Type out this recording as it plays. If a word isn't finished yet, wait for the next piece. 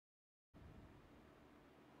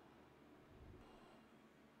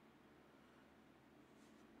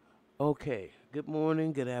Okay, good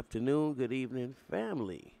morning, good afternoon, good evening,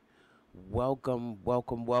 family. Welcome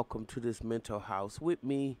to this mental house with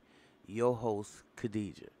me, your host,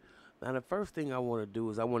 Khadijah. Now, the first thing I want to do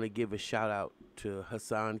is I want to give a shout out to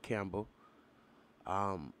Hassan Campbell.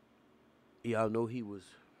 Um, y'all know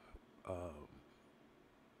uh,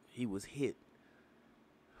 he was hit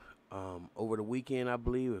over the weekend, I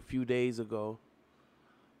believe, a few days ago.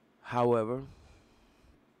 However,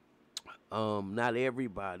 not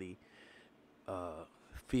everybody uh,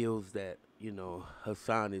 feels that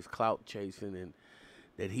Hassan is clout chasing and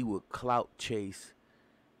that he would clout chase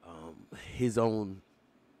his own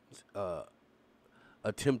uh,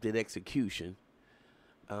 attempted execution.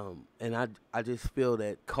 And I just feel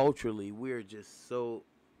that culturally we're just so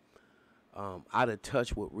out of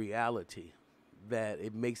touch with reality that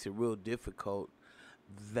it makes it real difficult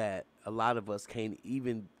that a lot of us can't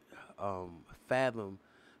even fathom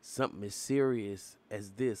something as serious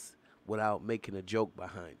as this without making a joke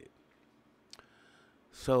behind it.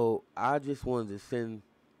 So I just wanted to send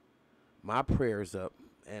my prayers up,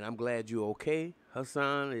 and I'm glad you're okay,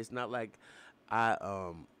 Hassan. It's not like I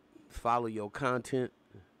follow your content,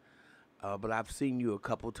 but I've seen you a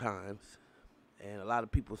couple times, and a lot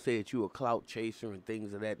of people say that you're a clout chaser and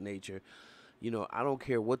things of that nature. I don't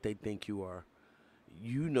care what they think you are.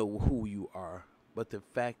 You know who you are. But the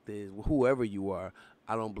fact is, whoever you are,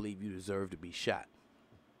 I don't believe you deserve to be shot.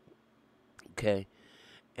 Okay,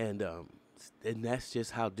 and that's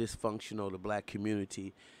just how dysfunctional the black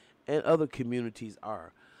community and other communities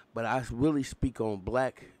are. But I really speak on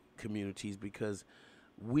black communities because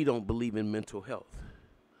we don't believe in mental health.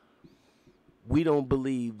 We don't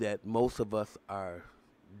believe that most of us are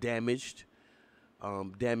damaged,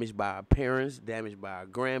 damaged by our parents, damaged by our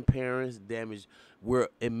grandparents, damaged. We're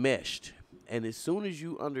enmeshed. And as soon as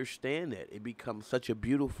you understand that, it becomes such a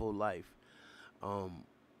beautiful life. Um,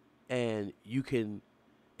 and you can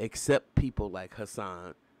accept people like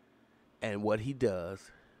Hassan and what he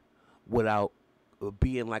does without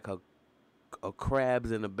being like a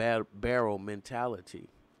crabs in a barrel mentality.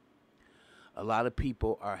 A lot of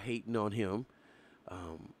people are hating on him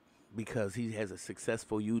um, because he has a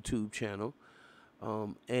successful YouTube channel,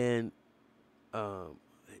 and um,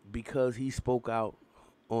 because he spoke out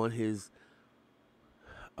on his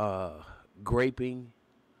uh, graping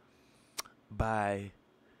by,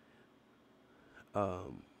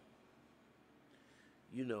 um,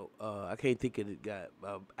 I can't think of it, got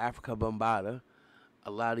Africa Bombada.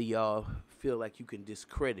 A lot of y'all feel like you can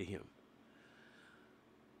discredit him.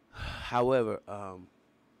 However,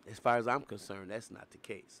 as far as I'm concerned, that's not the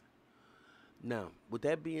case. Now, with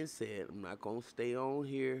that being said, I'm not gonna stay on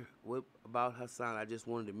here about Hassan. I just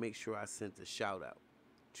wanted to make sure I sent a shout out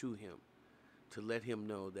to him to let him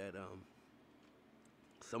know that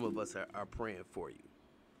some of us are praying for you.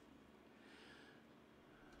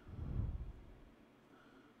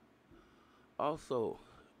 Also,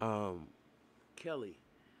 um, Kelly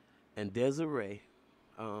and Desiree,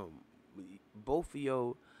 um, both of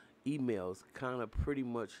your emails kind of pretty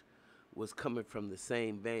much was coming from the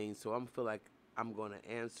same vein. So I'm feel like I'm gonna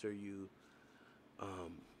answer you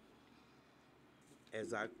um,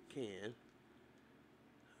 as I can.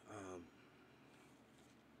 Um,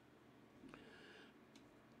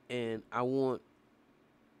 and I want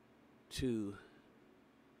to,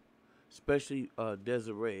 especially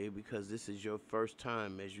Desiree, because this is your first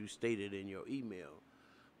time, as you stated in your email,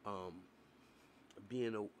 um,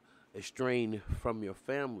 being estranged from your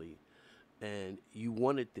family, and you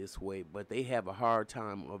want it this way, but they have a hard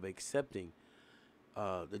time of accepting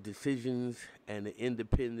the decisions and the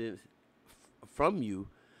independence from you,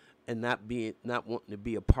 and not wanting to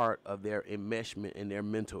be a part of their enmeshment and their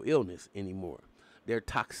mental illness anymore, their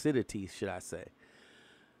toxicity, should I say?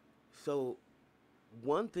 So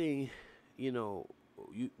one thing, you know,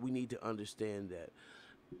 we need to understand that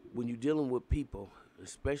when you're dealing with people,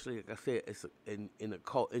 especially like I said, in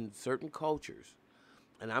certain cultures,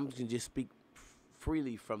 and I'm going to just speak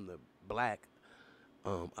freely from the black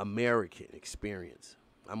American experience.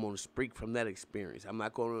 I'm going to speak from that experience. I'm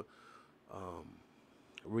not going to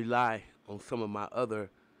rely on some of my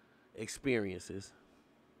other experiences,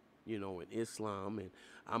 in Islam, and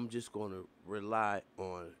I'm just going to rely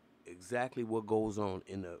on exactly what goes on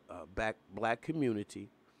in the black community,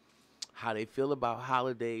 how they feel about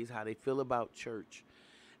holidays, how they feel about church,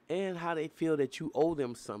 and how they feel that you owe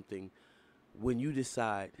them something when you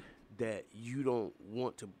decide that you don't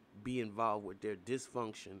want to be involved with their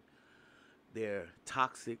dysfunction, their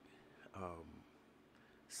toxic, um,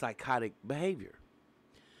 psychotic behavior.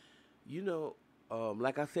 You know,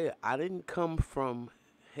 like I said, I didn't come from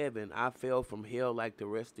heaven. I fell from hell like the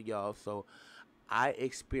rest of y'all. So I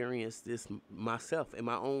experienced this myself in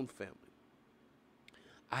my own family.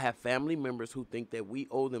 I have family members who think that we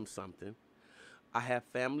owe them something. I have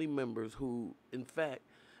family members who, in fact,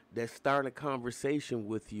 that start a conversation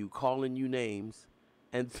with you, calling you names,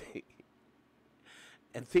 and think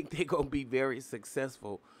they're gonna be very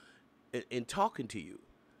successful in talking to you.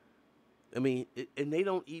 I mean, and they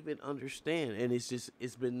don't even understand, and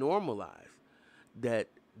it's been normalized that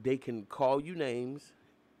they can call you names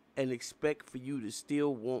and expect for you to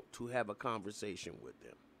still want to have a conversation with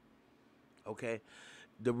them. Okay,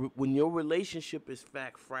 when your relationship is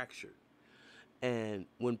fact fractured, and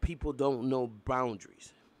when people don't know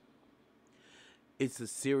boundaries, it's a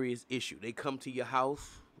serious issue. They come to your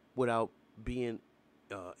house without being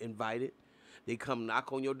invited. They come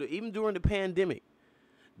knock on your door, even during the pandemic.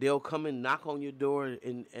 They'll come and knock on your door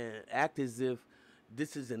and act as if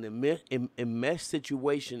this is an enmeshed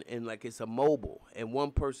situation and like it's a mobile and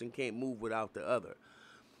one person can't move without the other.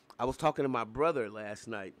 I was talking to my brother last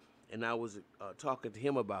night, and I was talking to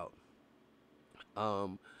him about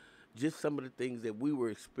just some of the things that we were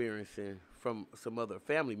experiencing from some other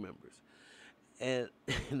family members. And,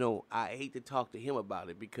 I hate to talk to him about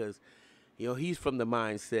it because, he's from the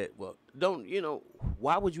mindset, well,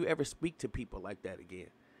 why would you ever speak to people like that again?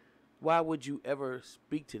 Why would you ever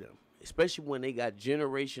speak to them? Especially when they got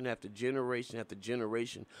generation after generation after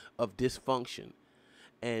generation of dysfunction,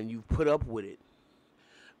 and you put up with it.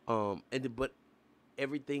 But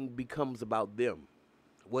everything becomes about them,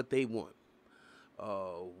 what they want,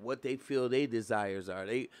 what they feel their desires are.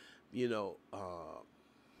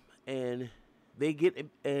 And they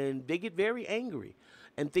get very angry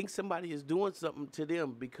and think somebody is doing something to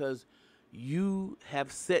them because you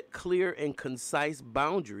have set clear and concise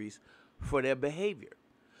boundaries for their behavior.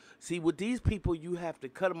 See, with these people, you have to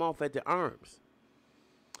cut them off at the arms.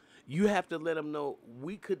 You have to let them know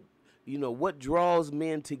what draws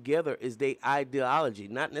men together is their ideology,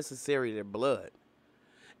 not necessarily their blood.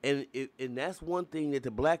 And that's one thing that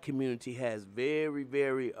the black community has very,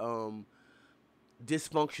 very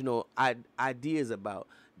dysfunctional ideas about.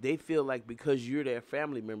 They feel like because you're their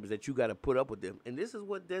family members that you got to put up with them. And this is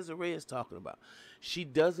what Desiree is talking about. She's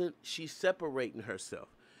separating herself.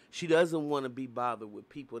 She doesn't want to be bothered with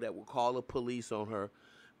people that will call the police on her,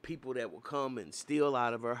 people that will come and steal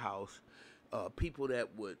out of her house, people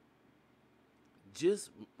that would just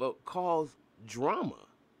cause drama.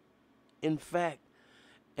 In fact,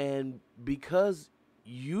 and because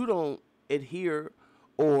you don't adhere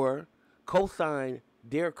or co-sign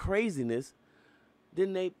their craziness,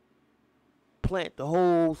 then they plant the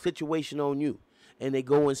whole situation on you, and they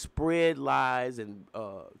go and spread lies and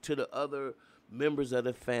to the other members of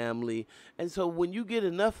the family. And so when you get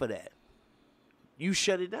enough of that, you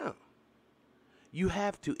shut it down. You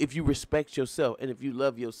have to, if you respect yourself and if you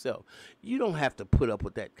love yourself. You don't have to put up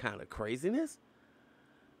with that kind of craziness.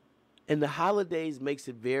 And the holidays makes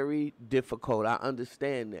it very difficult. I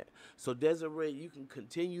understand that. So Desiree, you can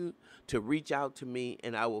continue to reach out to me,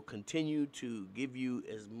 and I will continue to give you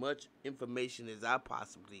as much information as I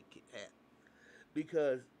possibly can.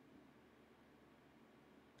 Because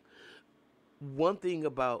one thing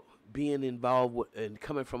about being involved with and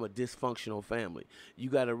coming from a dysfunctional family, you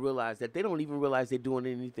got to realize that they don't even realize they're doing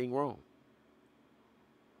anything wrong.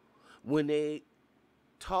 When they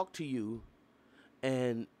talk to you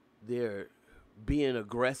and they're being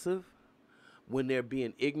aggressive, when they're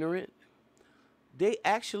being ignorant, they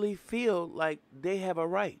actually feel like they have a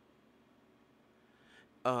right.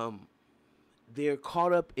 They're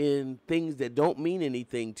caught up in things that don't mean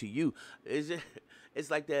anything to you.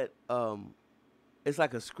 It's like that. It's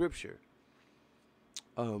like a scripture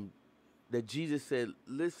that Jesus said,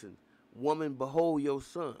 listen, woman, behold your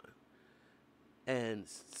son, and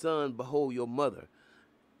son, behold your mother.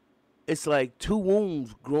 It's like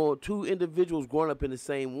two individuals growing up in the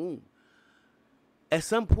same womb. At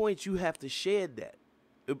some point, you have to shed that.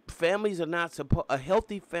 Families are not a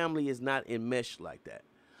healthy family is not enmeshed like that.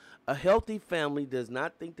 A healthy family does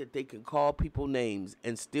not think that they can call people names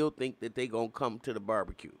and still think that they're going to come to the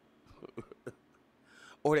barbecue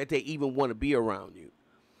or that they even want to be around you.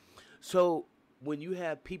 So when you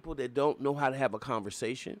have people that don't know how to have a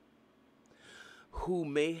conversation, who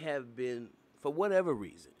may have been, for whatever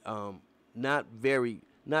reason, not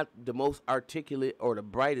the most articulate or the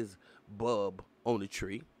brightest bulb on the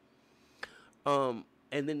tree,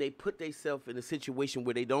 and then they put themselves in a situation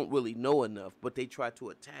where they don't really know enough, but they try to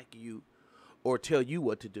attack you or tell you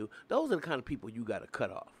what to do. Those are the kind of people you got to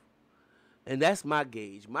cut off. And that's my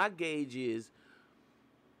gauge. My gauge is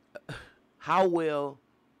how well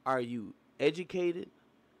are you educated?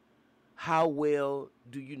 How well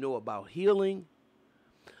do you know about healing?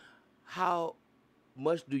 How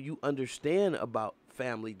much do you understand about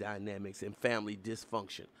family dynamics and family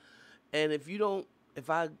dysfunction? And if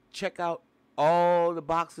I check out all the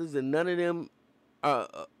boxes and none of them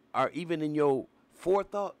are even in your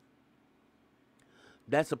forethought,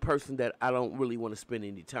 that's a person that I don't really want to spend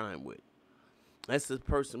any time with. That's the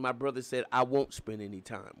person my brother said I won't spend any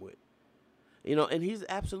time with. And he's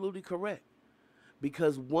absolutely correct.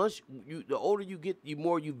 Because the older you get, the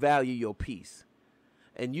more you value your peace.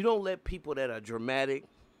 And you don't let people that are dramatic,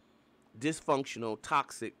 dysfunctional,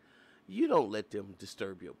 toxic, you don't let them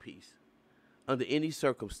disturb your peace under any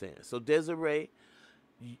circumstance. So Desiree,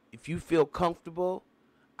 if you feel comfortable,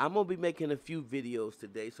 I'm going to be making a few videos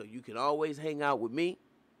today, so you can always hang out with me.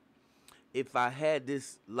 If I had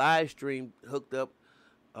this live stream hooked up,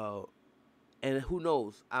 and who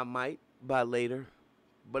knows, I might by later.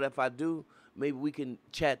 But if I do, maybe we can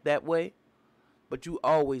chat that way. But you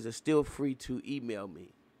always are still free to email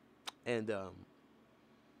me and,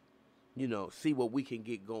 see what we can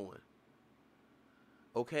get going.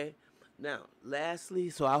 Okay? Now, lastly,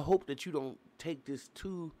 so I hope that you don't take this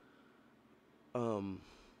too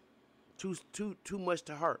much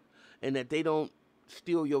to heart, and that they don't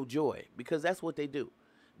steal your joy, because that's what they do.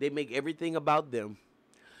 They make everything about them,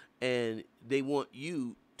 and they want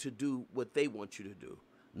you to do what they want you to do.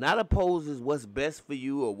 Not opposes what's best for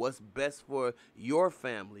you or what's best for your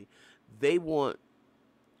family. They want,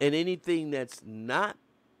 and anything that's not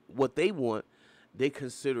what they want, they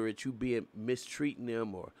consider it you being mistreating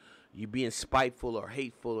them, or you being spiteful or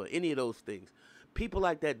hateful or any of those things. People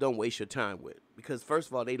like that don't waste your time with, because first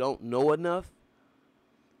of all, they don't know enough,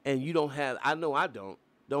 and you don't have, I know I don't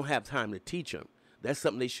have time to teach them. That's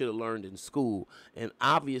something they should have learned in school, and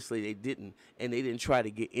obviously they didn't, and they didn't try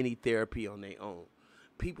to get any therapy on their own.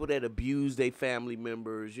 People that abuse their family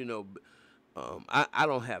members, I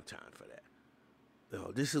don't have time for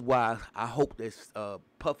that. This is why I hope this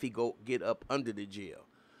Puffy get up under the jail,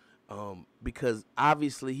 because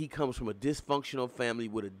obviously he comes from a dysfunctional family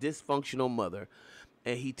with a dysfunctional mother,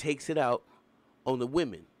 and he takes it out on the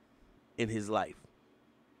women in his life.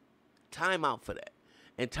 Time out for that,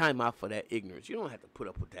 and time out for that ignorance. You don't have to put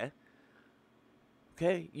up with that.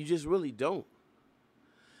 Okay? You just really don't.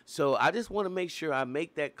 So I just want to make sure I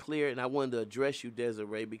make that clear, and I wanted to address you,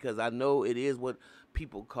 Desiree, because I know it is what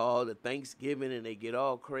people call the Thanksgiving, and they get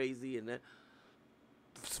all crazy. And that,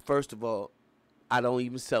 first of all, I don't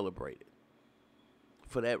even celebrate it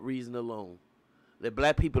for that reason alone. That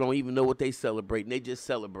black people don't even know what they celebrate, and they just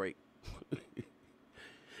celebrate.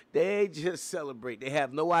 They just celebrate. They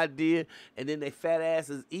have no idea, and then they fat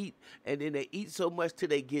asses eat, and then they eat so much till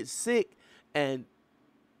they get sick. And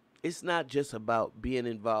it's not just about being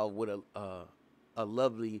involved with a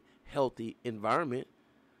lovely, healthy environment.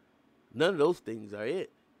 None of those things are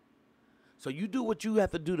it. So you do what you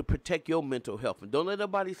have to do to protect your mental health, and don't let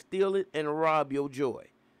nobody steal it and rob your joy.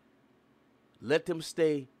 Let them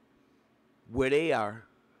stay where they are,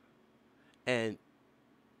 and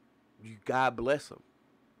God bless them.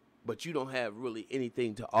 But you don't have really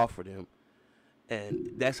anything to offer them,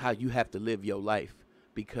 and that's how you have to live your life,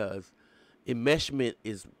 because enmeshment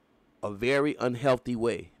is a very unhealthy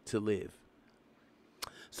way to live.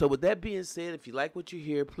 So with that being said, if you like what you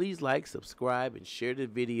hear, please like, subscribe, and share the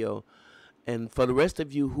video. And for the rest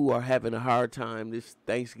of you who are having a hard time this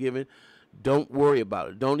Thanksgiving, don't worry about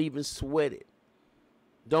it. Don't even sweat it.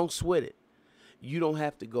 Don't sweat it. You don't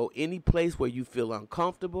have to go any place where you feel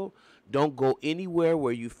uncomfortable. Don't go anywhere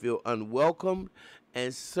where you feel unwelcome.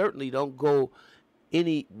 And certainly don't go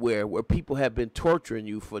anywhere where people have been torturing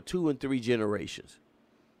you for 2 and 3 generations.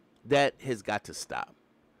 That has got to stop.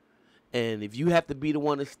 And if you have to be the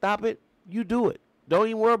one to stop it, you do it. Don't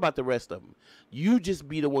even worry about the rest of them. You just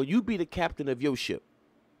be the one. You be the captain of your ship.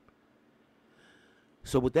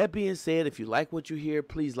 So with that being said, if you like what you hear,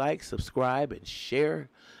 please like, subscribe, and share.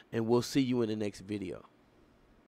 And we'll see you in the next video.